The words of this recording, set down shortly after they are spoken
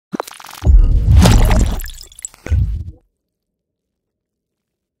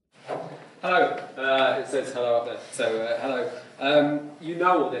says hello up there. So, hello. You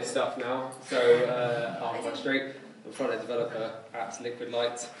know all this stuff now. So, I'm Mike Street. I'm a front-end developer at Liquid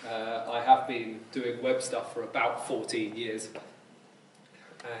Light. I have been doing web stuff for about 14 years.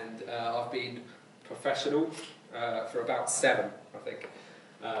 And I've been professional for about 7, I think.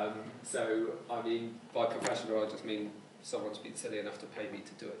 So, I mean, by professional, I just mean someone's been silly enough to pay me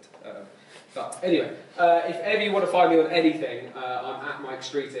to do it. But anyway, if ever you want to find me on anything, I'm at Mike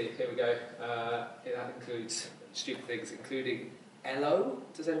Streety. Here we go. That includes stupid things, including Elo.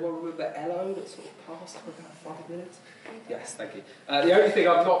 Does anyone remember Elo that sort of passed for about 5 minutes? Yes, thank you. The only thing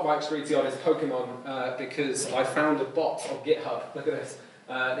I'm not Mike Streety on is Pokemon, because I found a bot on GitHub. Look at this.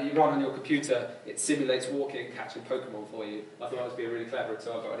 That you run on your computer, it simulates walking and catching Pokemon for you. I thought I was being really clever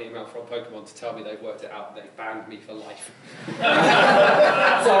until I got an email from Pokemon to tell me they've worked it out and they've banned me for life. So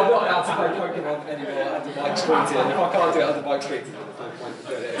I'm not allowed to play Pokemon anymore under Mike Streety, and if I can't do it under Mike Streety, then there's no point in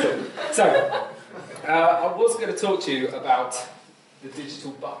doing it at all. So, I was going to talk to you about the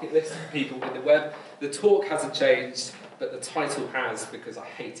digital bucket list of people in the web. The talk hasn't changed, but the title has, because I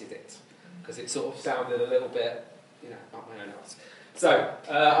hated it. Because it sort of sounded a little bit, up my own arse. So,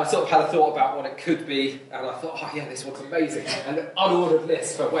 I sort of had a thought about what it could be, and I thought, oh yeah, this one's amazing. An unordered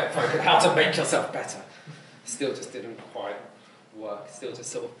list for web folk and how to make yourself better. Still just didn't quite work. Still just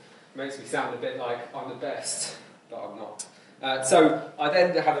sort of makes me sound a bit like I'm the best, but I'm not. So, I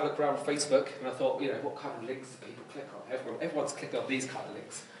then had a look around Facebook, and I thought, what kind of links do people click on? Everyone's clicking on these kind of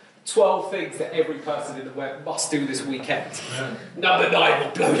links. 12 things that every person in the web must do this weekend. Number 9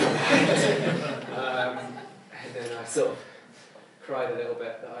 will blow your mind. And then I sort of cried a little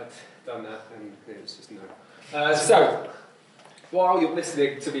bit that I'd done that, and it was just no. So, while you're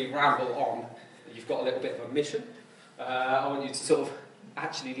listening to me ramble on, you've got a little bit of a mission. I want you to sort of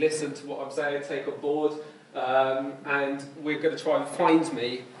actually listen to what I'm saying, take on board, and we're going to try and find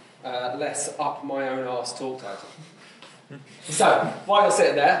me less up my own arse talk title. So, while you're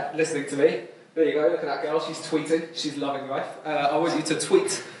sitting there listening to me, there you go, look at that girl, she's tweeting, she's loving life. I want you to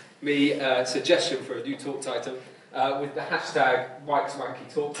tweet me a suggestion for a new talk title. With the hashtag Mike's Wanky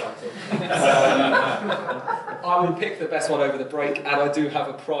Talk Title. I will pick the best one over the break, and I do have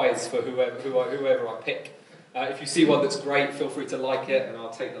a prize for whoever I pick. If you see one that's great, feel free to like it, and I'll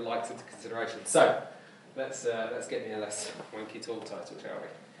take the likes into consideration. So, let's get me a less wanky talk title, shall we?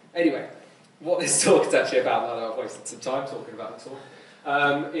 Anyway, what this talk is actually about, I know I've wasted some time talking about the talk.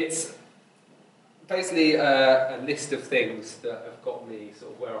 It's basically a list of things that have got me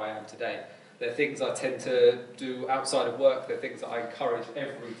sort of where I am today. They're things I tend to do outside of work. They're things that I encourage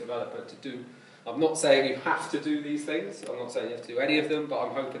every developer to do. I'm not saying you have to do these things. I'm not saying you have to do any of them, but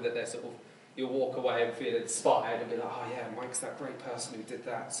I'm hoping that they're sort of, you'll walk away and feel inspired and be like, oh yeah, Mike's that great person who did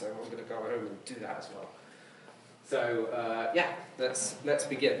that, so I'm going to go home and do that as well. So yeah, let's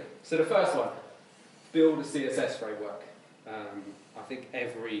begin. So the first one, build a CSS framework. I think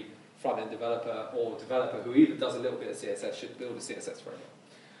every front-end developer or developer who even does a little bit of CSS should build a CSS framework.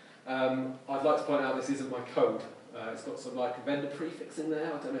 I'd like to point out this isn't my code. It's got some vendor prefix in there.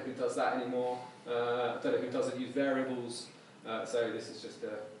 I don't know who does that anymore. I don't know who doesn't use variables. So this is just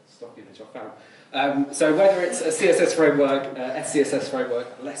a stock image I found. So whether it's a CSS framework, a SCSS framework,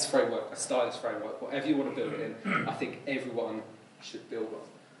 a less framework, a stylus framework, whatever you want to build it in, I think everyone should build one.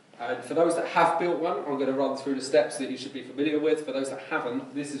 And for those that have built one, I'm going to run through the steps that you should be familiar with. For those that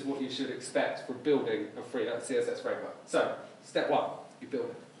haven't, this is what you should expect from building a free CSS framework. So, step 1, you build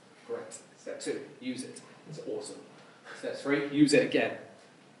it. Great. Step 2, use it. It's awesome. Step 3, use it again.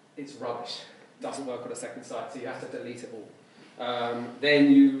 It's rubbish. Doesn't work on a second site, so you have to delete it all.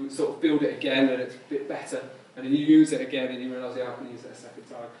 Then you sort of build it again, and it's a bit better. And then you use it again, and you realise you haven't used it a second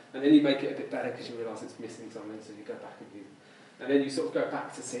time. And then you make it a bit better because you realise it's missing something, so you go back and use it. And then you sort of go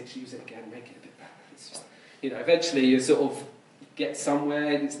back to 6, use it again, make it a bit better. It's just, eventually you sort of get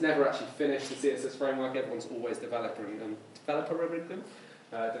somewhere. It's never actually finished, the CSS framework. Everyone's always developing them.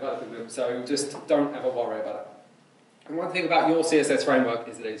 So just don't ever worry about it. And one thing about your CSS framework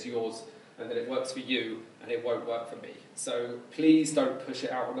is that it's yours and that it works for you and it won't work for me. So please don't push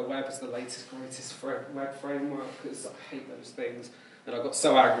it out on the web as the latest, greatest web framework, because I hate those things. And I got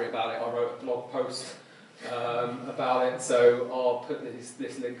so angry about it, I wrote a blog post about it, so I'll put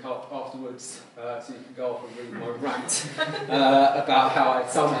this link up afterwards so you can go off and read my rant about how I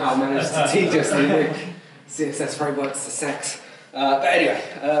somehow managed to tediously link CSS frameworks to sex. But anyway,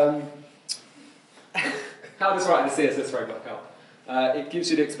 how does writing a CSS framework help? It gives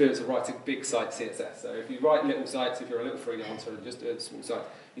you the experience of writing big site CSS. So if you write little sites, if you're a little freelancer and just do a small site,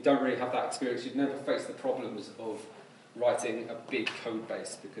 you don't really have that experience. You'd never face the problems of writing a big code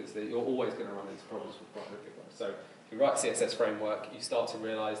base, because you're always going to run into problems with writing a big one. So if you write a CSS framework, you start to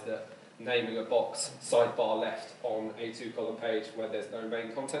realise that naming a box sidebar left on a 2-column page where there's no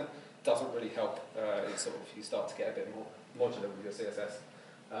main content doesn't really help. It's sort of, you start to get a bit more modular with your CSS.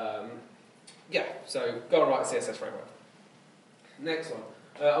 Yeah, so go and write a CSS framework. Next one.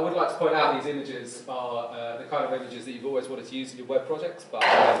 I would like to point out these images are the kind of images that you've always wanted to use in your web projects, but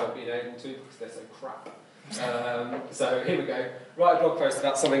have never been able to because they're so crap. So here we go. Write a blog post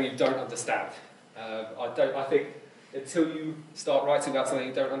about something you don't understand. I think until you start writing about something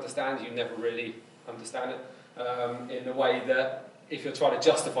you don't understand, you never really understand it. In the way that if you're trying to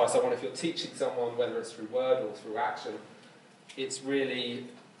justify someone, if you're teaching someone, whether it's through word or through action, it's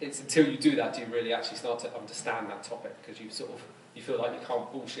until you do that do you really actually start to understand that topic, because you feel like you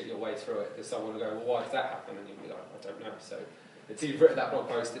can't bullshit your way through it, because someone will go, well, why does that happen? And you'll be like, I don't know. So until you've written that blog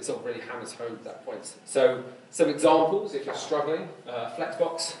post, it sort of really hammers home that point. So some examples, if you're struggling: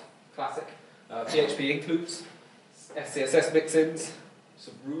 Flexbox, classic, PHP includes, SCSS mix-ins,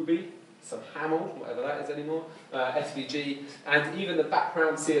 some Ruby, some Haml, whatever that is anymore, SVG, and even the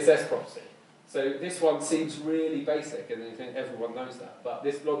background CSS property. So this one seems really basic, and you think everyone knows that, but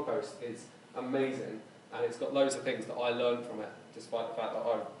this blog post is amazing, and it's got loads of things that I learned from it, despite the fact that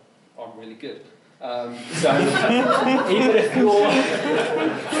I'm really good. So even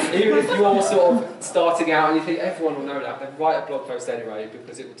if you're sort of starting out and you think everyone will know that, then write a blog post anyway,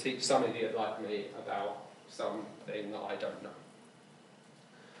 because it will teach some idiot like me about something that I don't know.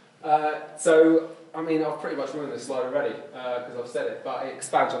 So, I mean, I've pretty much ruined this slide already, because I've said it, but it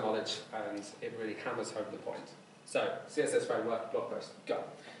expands your knowledge and it really hammers home the point. So, CSS framework, blog post, go.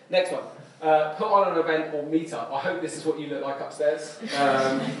 Next one. Put on an event or meetup. I hope this is what you look like upstairs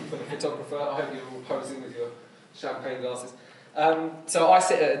for the photographer. I hope you're all posing with your champagne glasses. So I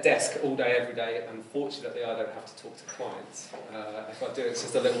sit at a desk all day, every day, and fortunately I don't have to talk to clients. If I do, it's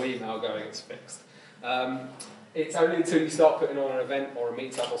just a little email going, it's fixed. It's only until you start putting on an event or a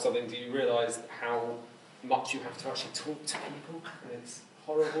meetup or something do you realise how much you have to actually talk to people, and it's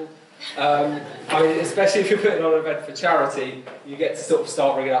horrible. I mean, especially if you're putting on an event for charity, you get to sort of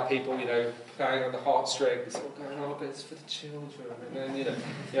start ringing up people, you know, playing on the heartstrings, sort of going, oh, but it's for the children, and then, you know,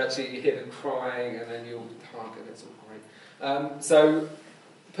 you hear them crying, and then you all hug, and it's all great. So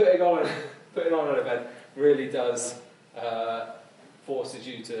putting on an event really does forces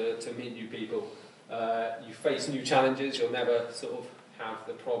you to meet new people. You face new challenges. You'll never sort of have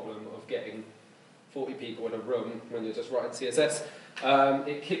the problem of getting 40 people in a room when you're just writing CSS.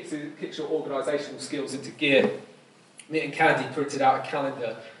 It kicks your organisational skills into gear. Me and Candy printed out a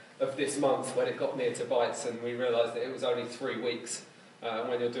calendar of this month when it got near to Bytes, and we realised that it was only 3 weeks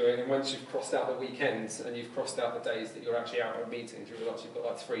when you're doing, and once you've crossed out the weekends and you've crossed out the days that you're actually out at meetings, you realise you've got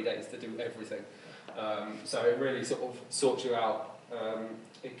like 3 days to do everything. So it really sort of sorts you out.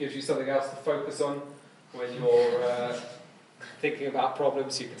 It gives you something else to focus on when you're thinking about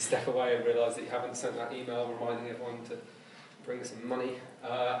problems. You can step away and realise that you haven't sent that email reminding everyone to bring some money,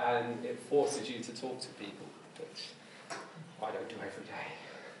 and it forces you to talk to people, which I don't do every day.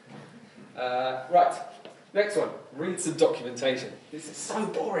 Right, next one, read some documentation. This is so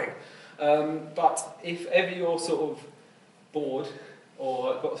boring, but if ever you're sort of bored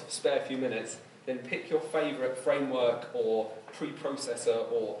or got a spare few minutes, then pick your favourite framework or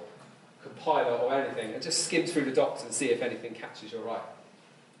preprocessor or compiler or anything and just skim through the docs and see if anything catches your eye.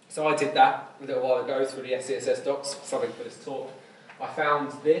 So I did that a little while ago through the SCSS docs, something for this talk. I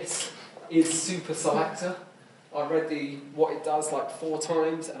found this is Super Selector. I read what it does like 4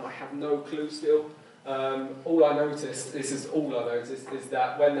 times and I have no clue still. All I noticed, is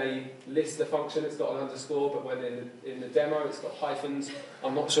that when they list the function, it's got an underscore, but when in the demo, it's got hyphens.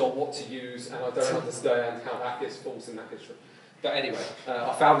 I'm not sure what to use, and I don't understand how that gets false and that gets true. But anyway,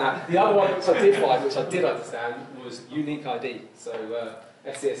 I found that. The other one which I did find, which I did understand, was unique ID. So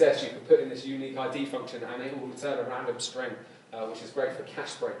SCSS, you can put in this unique ID function, and it will return a random string, which is great for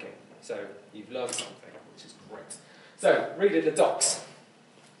cache breaking. So you've learned something, which is great. So reading the docs.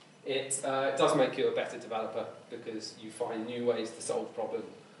 It does make you a better developer because you find new ways to solve problems.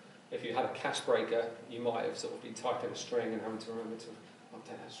 If you had a cache breaker, you might have sort of been typing a string and having to remember to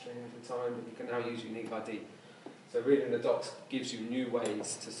update that string every time, but you can now use unique ID. So reading the docs gives you new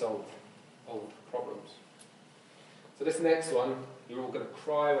ways to solve old problems. So this next one, you're all going to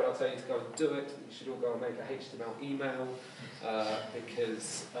cry when I tell you to go and do it. You should all go and make a HTML email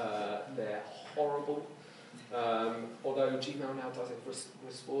because they're horrible. Although Gmail now does it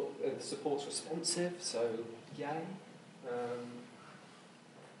supports responsive, so yay.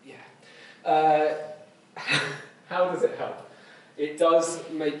 How does it help? It does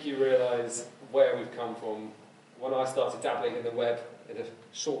make you realise where we've come from. When I started dabbling in the web in a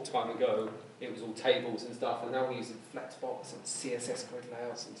short time ago, it was all tables and stuff, and now we're using Flexbox and CSS grid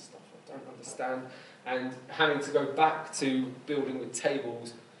layouts and stuff like don't understand. And having to go back to building with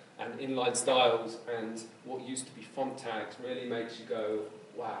tables and inline styles and what used to be font tags really makes you go,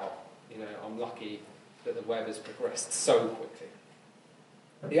 wow, you know, I'm lucky that the web has progressed so quickly.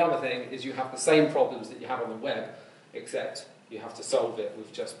 The other thing is you have the same problems that you have on the web, except you have to solve it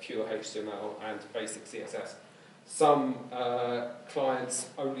with just pure HTML and basic CSS. Some clients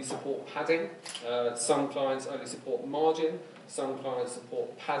only support padding, some clients only support margin, some clients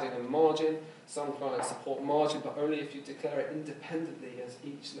support padding and margin, some clients support margin, but only if you declare it independently as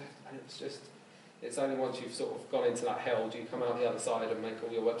each left, and it's only once you've sort of gone into that hell do you come out the other side and make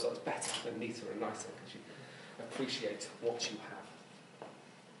all your websites better and neater and nicer because you appreciate what you have.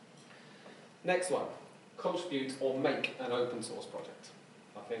 Next one, contribute or make an open source project.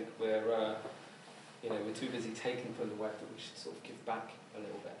 I think we're too busy taking from the web that we should sort of give back a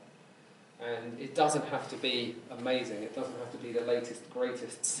little bit. And it doesn't have to be amazing, it doesn't have to be the latest,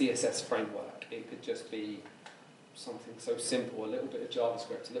 greatest CSS framework. It could just be something so simple, a little bit of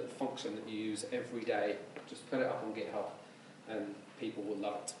JavaScript, a little function that you use every day. Just put it up on GitHub and people will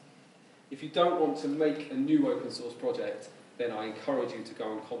love it. If you don't want to make a new open source project, then I encourage you to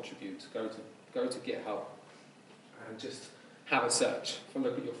go and contribute. Go to GitHub and just have a search.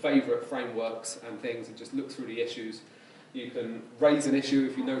 Look at your favourite frameworks and things and just look through the issues. You can raise an issue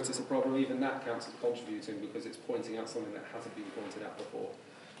if you notice a problem. Even that counts as contributing because it's pointing out something that hasn't been pointed out before.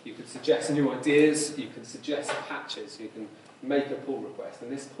 You can suggest new ideas, you can suggest patches, you can make a pull request.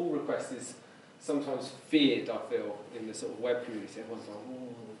 And this pull request is sometimes feared, I feel, in the sort of web community. Everyone's like,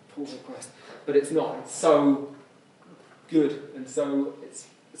 oh, pull request. But it's not. It's so good and it's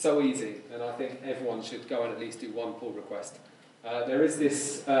so easy. And I think everyone should go and at least do one pull request. There is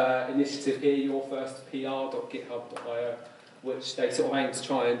this initiative here, yourfirstpr.github.io, which they sort of aim to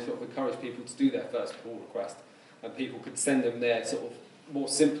try and sort of encourage people to do their first pull request. And people could send them their sort of more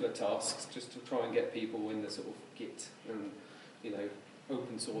simpler tasks just to try and get people in the sort of Git and, you know,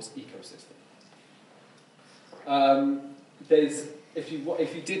 open source ecosystem. If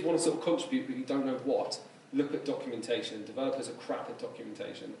you did want to sort of contribute but you don't know what, look at documentation. Developers are crap at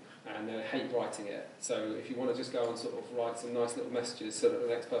documentation and they hate writing it. So if you want to just go and sort of write some nice little messages so that the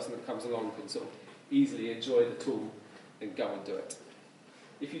next person that comes along can sort of easily enjoy the tool, then go and do it.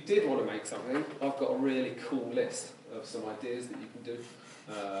 If you did want to make something, I've got a really cool list of some ideas that you can do.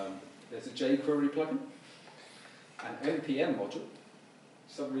 There's a jQuery plugin, an NPM module,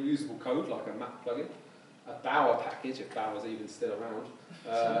 some reusable code like a map plugin, a Bower package, if Bower's even still around,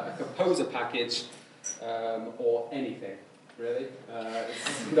 a composer package, or anything, really.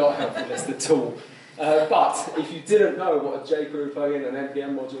 It's not a helpful list at all. But if you didn't know what a jQuery plugin, an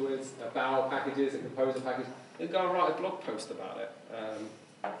NPM module is, a Bower package is, a composer package, then go and write a blog post about it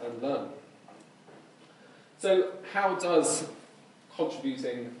and learn. So how does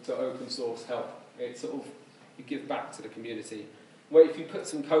contributing to open source help? It's sort of, you give back to the community. Where if you put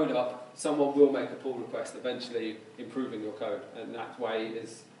some code up, someone will make a pull request, eventually improving your code, and that way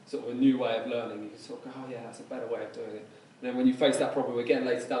is sort of a new way of learning. You can sort of go, oh yeah, that's a better way of doing it. And then when you face that problem again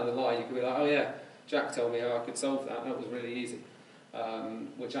later down the line, you can be like, oh yeah, Jack told me how I could solve that, that was really easy.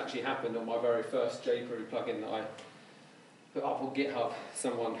 Which actually happened on my very first jQuery plugin that I put up on GitHub.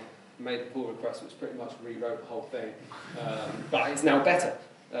 Someone made a pull request which pretty much rewrote the whole thing. But it's now better,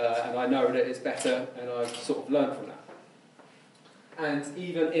 and I know that it's better, and I've sort of learned from that. And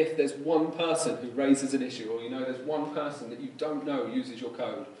even if there's one person who raises an issue, or you know there's one person that you don't know uses your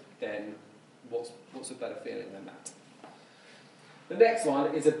code, then what's a better feeling than that? The next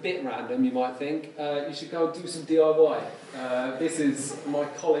one is a bit random, you might think. You should go and do some DIY. This is my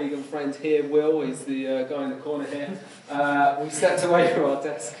colleague and friend here, Will. He's the guy in the corner here. We stepped away from our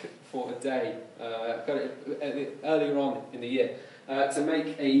desk for a day, earlier on in the year, to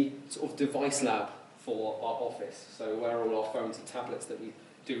make a sort of device lab for our office. So where all our phones and tablets that we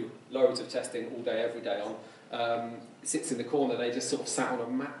do loads of testing all day, every day on, sits in the corner. They just sort of sat on a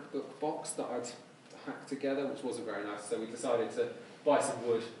MacBook box that I'd hacked together, which wasn't very nice. So we decided to buy some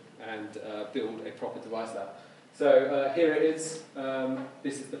wood and build a proper device lab. So here it is.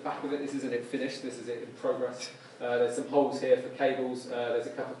 This is the back of it. This isn't it finished. This is it in progress. There's some holes here for cables. There's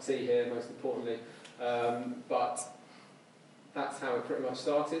a cup of tea here, most importantly. But that's how it pretty much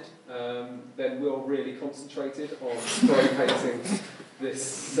started. Then Will really concentrated on spray painting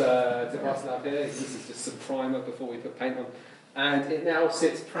this device lab here. This is just some primer before we put paint on. And it now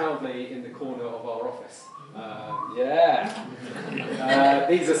sits proudly in the corner of our office.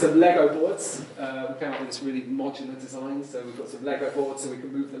 These are some Lego boards. We came up with this really modular design, so we've got some Lego boards so we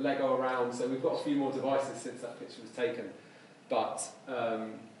can move the Lego around. So we've got a few more devices since that picture was taken. But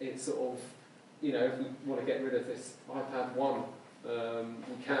it's sort of, you know, if we want to get rid of this iPad 1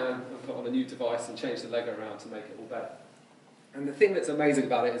 we can put on a new device and change the Lego around to make it all better. And the thing that's amazing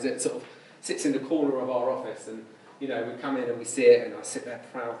about it is it sort of sits in the corner of our office, and we come in and we see it, and I sit there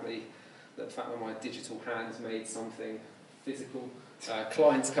proudly at the fact that my digital hands made something physical.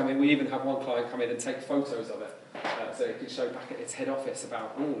 Clients come in, we even have one client come in and take photos of it, so it can show back at its head office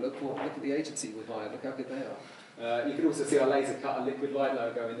about, oh, look at the agency we hired, look how good they are. You can also see our laser cutter liquid light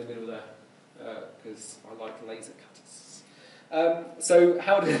logo in the middle there, because I like laser cutters. So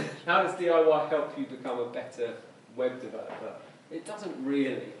how does DIY help you become a better web developer? It doesn't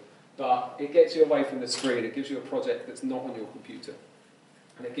really, but it gets you away from the screen. It gives you a project that's not on your computer,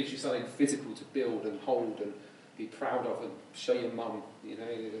 and it gives you something physical to build and hold and be proud of and show your mum, look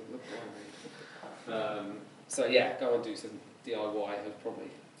what I made. So yeah, go and do some DIY. It's probably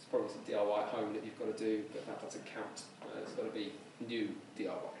some DIY at home that you've got to do, but that doesn't count. It's got to be new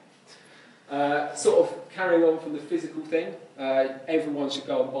DIY. Sort of carrying on from the physical thing, everyone should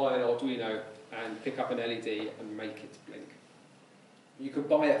go and buy an Arduino and pick up an LED and make it blink. You can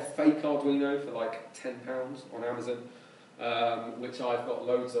buy a fake Arduino for like £10 on Amazon, which I've got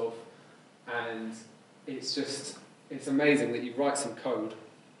loads of, and it's amazing that you write some code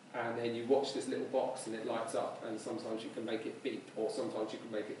and then you watch this little box and it lights up, and sometimes you can make it beep, or sometimes you can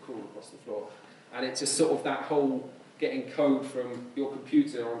make it crawl across the floor. And it's just sort of that whole getting code from your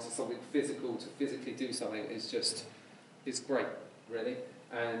computer onto something physical to physically do something it's great, really.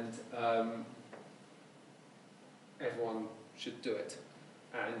 And everyone should do it.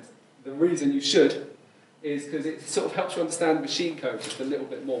 And the reason you should is because it sort of helps you understand machine code just a little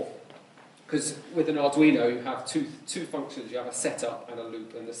bit more. Because with an Arduino, you have two functions. You have a setup and a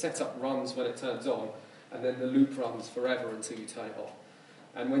loop, and the setup runs when it turns on, and then the loop runs forever until you turn it off.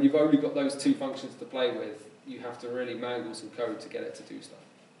 And when you've only got those two functions to play with, you have to really mangle some code to get it to do stuff.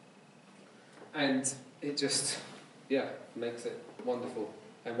 And it just, makes it wonderful.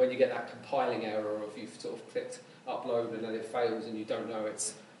 And when you get that compiling error, or if you've sort of clicked upload and then it fails and you don't know,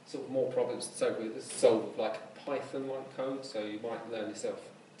 it's sort of more problems to solve with like Python-like code, so you might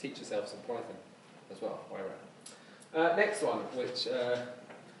teach yourself some Python as well, way around. Next one, which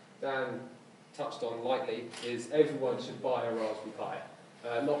Dan touched on lightly, is everyone should buy a Raspberry Pi.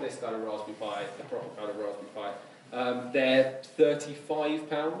 Not this kind of Raspberry Pi, the proper kind of Raspberry Pi. They're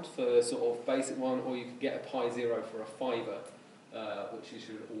 £35 for the sort of basic one, or you can get a Pi Zero for a £5, which you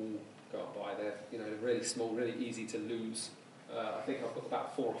should all go and buy. They're really small, really easy to lose. I think I've got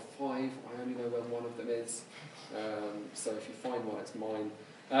about 4 or 5. I only know where one of them is. So if you find one, it's mine.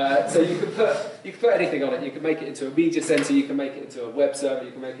 So you can put anything on it. You can make it into a media center, you can make it into a web server,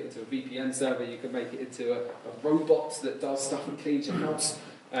 you can make it into a VPN server, you can make it into a robot that does stuff and cleans your house.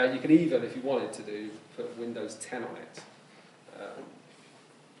 You can even, if you wanted to put Windows 10 on it.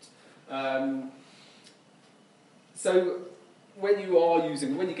 So when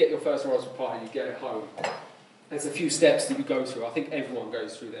you get your first Raspberry Pi and you get it home, there's a few steps that you go through. I think everyone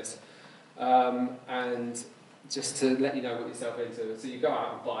goes through this. And just to let you know what yourself into. So you go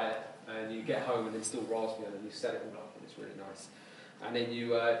out and buy it, and you get home and install Raspberry, and you set it all up, and it's really nice. And then you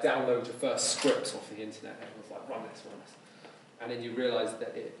download your first scripts off the internet. Everyone's like, run this. And then you realise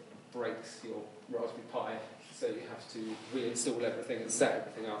that it breaks your Raspberry Pi, so you have to reinstall everything and set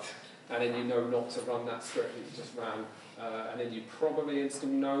everything up. And then you know not to run that script that you just ran. And then you probably install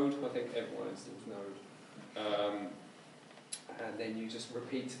Node. I think everyone installs Node. And then you just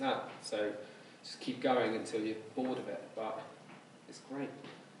repeat that. So just keep going until you're bored of it, but it's great.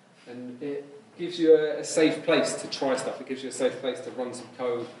 And it gives you a safe place to try stuff. It gives you a safe place to run some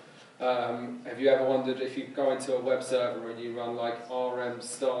code. Have you ever wondered if you go into a web server and you run like rm /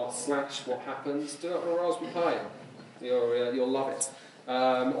 what happens? Do it on a Raspberry Pi. You'll love it.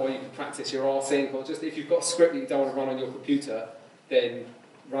 Or you can practice your rsync, or just if you've got a script that you don't want to run on your computer, then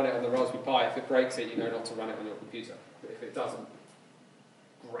run it on the Raspberry Pi. If it breaks it, you know not to run it on your computer. But if it doesn't,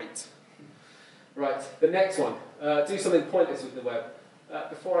 great. Right, the next one. Do something pointless with the web.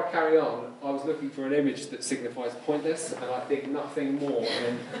 Before I carry on, I was looking for an image that signifies pointless, and I think nothing more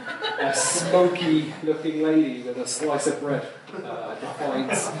than a smoky-looking lady with a slice of bread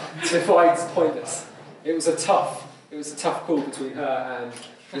defines pointless. It was a tough call between her and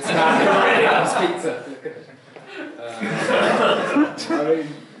this man who really loves pizza.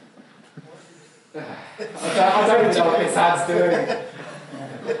 I don't even know what this hat's doing.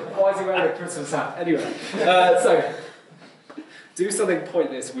 Why is he wearing a Christmas hat? Anyway, so do something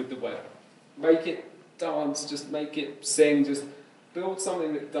pointless with the web. Make it dance, just make it sing, just build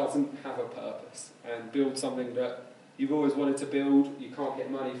something that doesn't have a purpose, and build something that you've always wanted to build. You can't get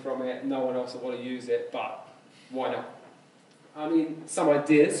money from it, no one else will want to use it, but why not? I mean, some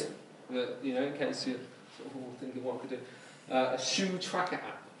ideas that, in case you're sort of all thinking what I could do. A shoe tracker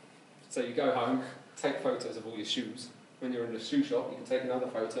app. So you go home, take photos of all your shoes. When you're in a shoe shop, you can take another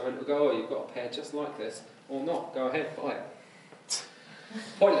photo and it'll go, oh, you've got a pair just like this, or not. Go ahead, buy it.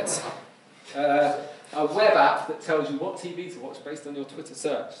 Pointless. A web app that tells you what TV to watch based on your Twitter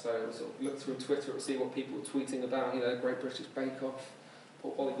search. So it'll sort of look through Twitter, it'll see what people are tweeting about, Great British Bake Off,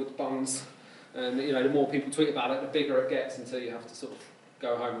 or Hollywood Buns. And the more people tweet about it, the bigger it gets until you have to sort of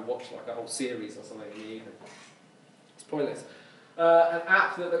go home and watch like a whole series or something in the evening. It's pointless. An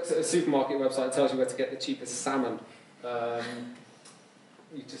app that looks at a supermarket website and tells you where to get the cheapest salmon.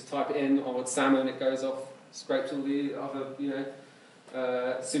 You just type it in, I want salmon, it goes off, scrapes all the other,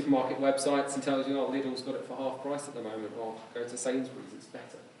 supermarket websites and tells you, oh, Lidl's got it for half price at the moment, or go to Sainsbury's, it's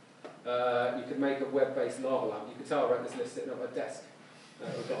better. You could make a web-based lava lamp. You could tell I wrote this list sitting on my desk.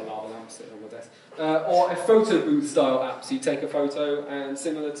 We've got a lava lamp sitting on my desk. Or a photo booth style app, so you take a photo and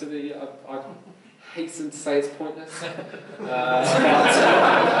similar to the, I hasten to say it's pointless. How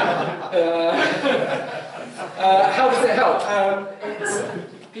does it help?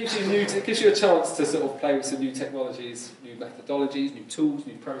 It gives you a chance to sort of play with some new technologies, new methodologies, new tools,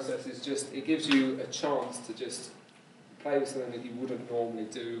 new processes. It gives you a chance to just play with something that you wouldn't normally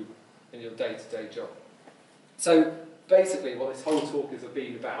do in your day-to-day job. So basically what this whole talk has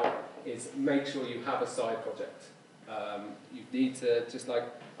been about is make sure you have a side project. You need to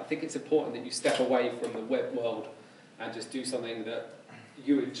I think it's important that you step away from the web world and just do something that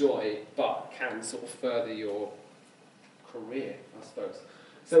you enjoy but can sort of further your career, I suppose.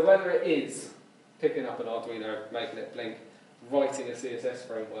 So whether it is picking up an Arduino, making it blink, writing a CSS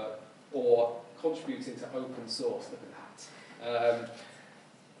framework, or contributing to open source, look at that.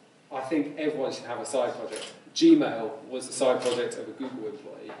 I think everyone should have a side project. Gmail was a side project of a Google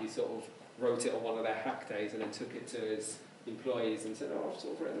employee. He sort of wrote it on one of their hack days and then took it to his employees and said, oh, I've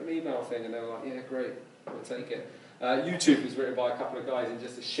sort of written an email thing, and they were like, yeah, great, we'll take it. YouTube was written by a couple of guys in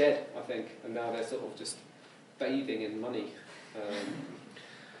just a shed, I think, and now they're sort of just bathing in money.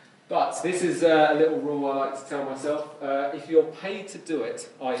 But this is a little rule I like to tell myself. If you're paid to do it,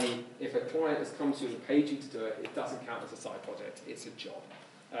 i.e. if a client has come to you and paid you to do it, it doesn't count as a side project, it's a job.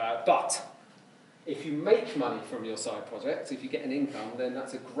 But if you make money from your side project, if you get an income, then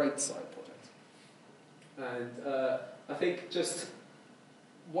that's a great side project. And I think just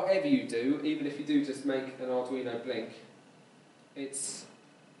whatever you do, even if you do just make an Arduino blink,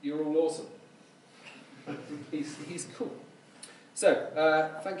 you're all awesome. He's cool. So,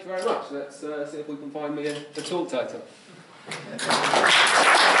 thank you very much. Let's see if we can find me a talk title.